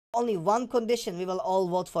only one condition we will all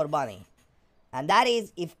vote for Bunny. And that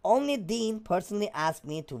is if only Dean personally asks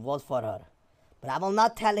me to vote for her. But I will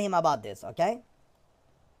not tell him about this, okay?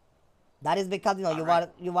 That is because, you know,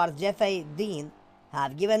 you are Jeffrey Dean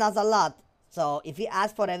have given us a lot. So if he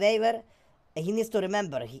asks for a waiver, he needs to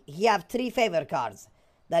remember he have 3 favor cards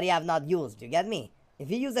that he have not used. You get me? If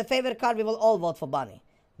he use a favor card, we will all vote for Bunny.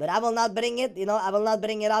 But I will not bring it, you know, I will not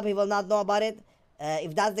bring it up. He will not know about it.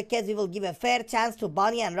 If that's the case, we will give a fair chance to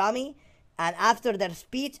Bunny and Rami. And after their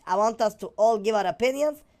speech, I want us to all give our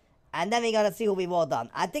opinions. And then we're gonna see who we vote on.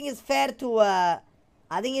 I think it's fair to,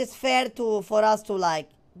 for us to, like,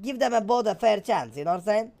 give them both a fair chance, you know what I'm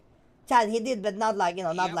saying? Chad, he did, but not like, you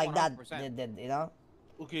know, not like 100%. That, did, you know?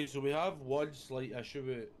 Okay, so we have one slight issue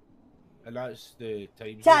with, and that's the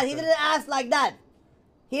time. Chad, he didn't ask like that.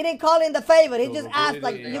 He didn't call in the favor. He just asked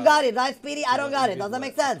like, you got it, right, Speedy? I don't got it. Does that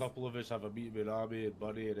make sense? A couple of us have a meeting with Rami and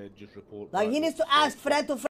Bunny and then just report. Like, he needs to ask friend to friend.